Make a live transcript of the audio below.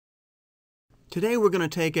Today we're going to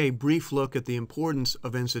take a brief look at the importance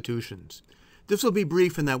of institutions. This will be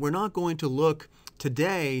brief in that we're not going to look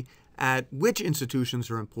today at which institutions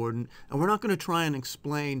are important, and we're not going to try and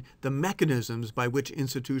explain the mechanisms by which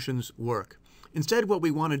institutions work. Instead, what we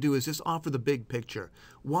want to do is just offer the big picture.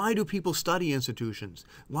 Why do people study institutions?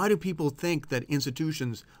 Why do people think that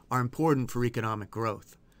institutions are important for economic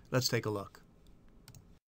growth? Let's take a look.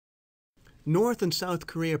 North and South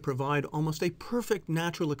Korea provide almost a perfect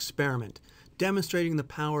natural experiment demonstrating the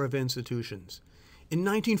power of institutions. In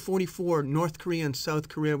 1944, North Korea and South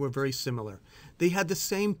Korea were very similar. They had the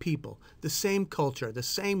same people, the same culture, the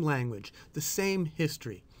same language, the same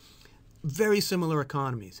history. Very similar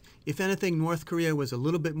economies. If anything, North Korea was a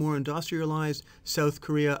little bit more industrialized, South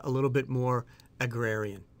Korea a little bit more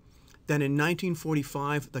agrarian. Then in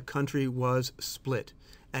 1945, the country was split,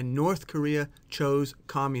 and North Korea chose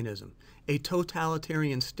communism, a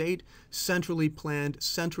totalitarian state, centrally planned,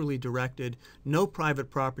 centrally directed, no private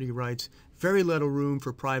property rights, very little room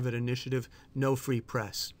for private initiative, no free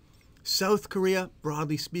press. South Korea,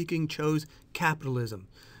 broadly speaking, chose capitalism.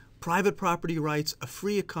 Private property rights, a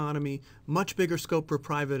free economy, much bigger scope for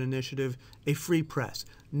private initiative, a free press.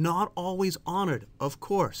 Not always honored, of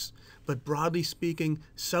course, but broadly speaking,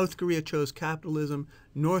 South Korea chose capitalism,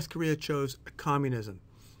 North Korea chose communism.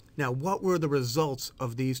 Now, what were the results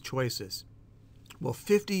of these choices? Well,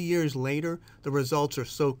 50 years later, the results are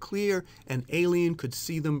so clear an alien could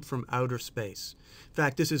see them from outer space. In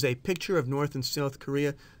fact, this is a picture of North and South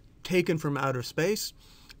Korea taken from outer space.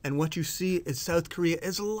 And what you see is South Korea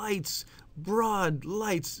is lights, broad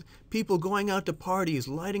lights, people going out to parties,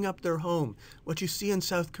 lighting up their home. What you see in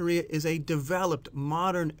South Korea is a developed,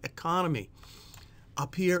 modern economy.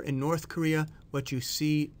 Up here in North Korea, what you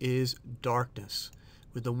see is darkness,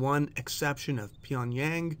 with the one exception of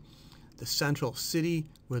Pyongyang, the central city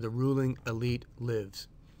where the ruling elite lives.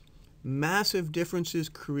 Massive differences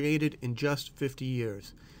created in just 50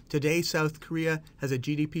 years. Today, South Korea has a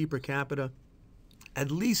GDP per capita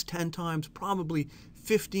at least 10 times, probably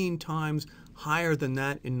 15 times higher than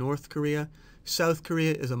that in North Korea. South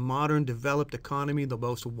Korea is a modern, developed economy, the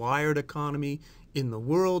most wired economy in the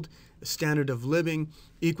world, a standard of living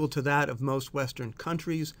equal to that of most Western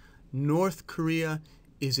countries. North Korea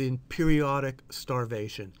is in periodic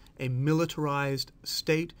starvation, a militarized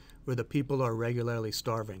state where the people are regularly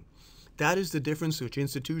starving. That is the difference which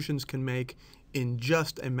institutions can make in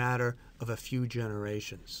just a matter of a few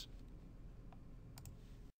generations.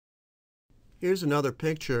 Here's another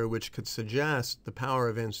picture which could suggest the power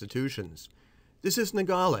of institutions. This is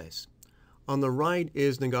Nogales. On the right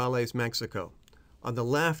is Nogales, Mexico. On the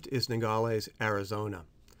left is Nogales, Arizona.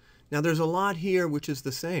 Now there's a lot here which is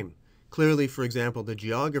the same. Clearly, for example, the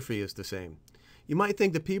geography is the same. You might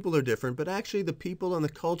think the people are different, but actually the people and the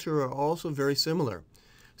culture are also very similar.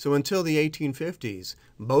 So until the 1850s,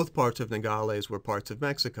 both parts of Nogales were parts of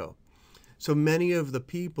Mexico. So many of the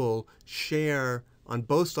people on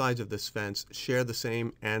both sides of this fence, share the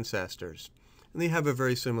same ancestors, and they have a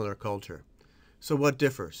very similar culture. So what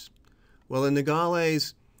differs? Well, in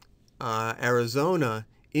Nogales, Arizona,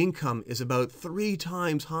 income is about 3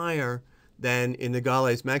 times higher than in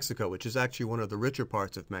Nogales, Mexico, which is actually one of the richer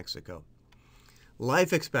parts of Mexico.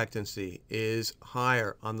 Life expectancy is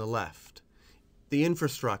higher on the left. The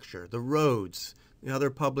infrastructure, the roads, the other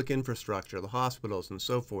public infrastructure, the hospitals and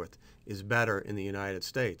so forth, is better in the United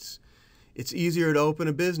States. It's easier to open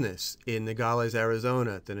a business in Nogales,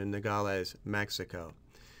 Arizona than in Nogales, Mexico.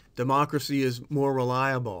 Democracy is more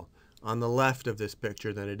reliable on the left of this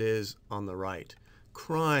picture than it is on the right.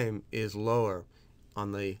 Crime is lower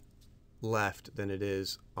on the left than it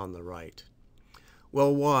is on the right.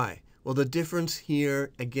 Well, why? Well, the difference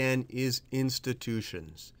here, again, is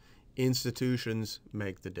institutions. Institutions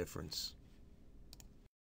make the difference.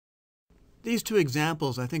 These two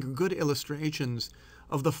examples, I think, are good illustrations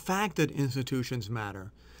of the fact that institutions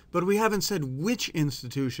matter, but we haven't said which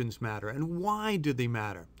institutions matter and why do they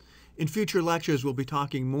matter. In future lectures, we'll be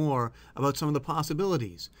talking more about some of the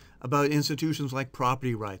possibilities, about institutions like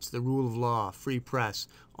property rights, the rule of law, free press,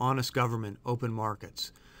 honest government, open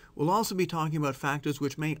markets. We'll also be talking about factors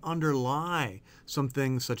which may underlie some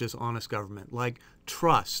things such as honest government, like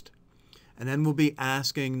trust. And then we'll be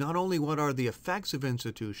asking not only what are the effects of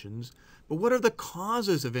institutions, but what are the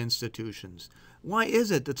causes of institutions? Why is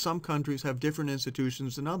it that some countries have different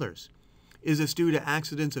institutions than others? Is this due to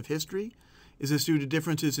accidents of history? Is this due to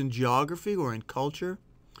differences in geography or in culture?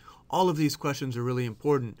 All of these questions are really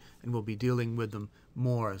important, and we'll be dealing with them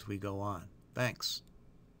more as we go on. Thanks.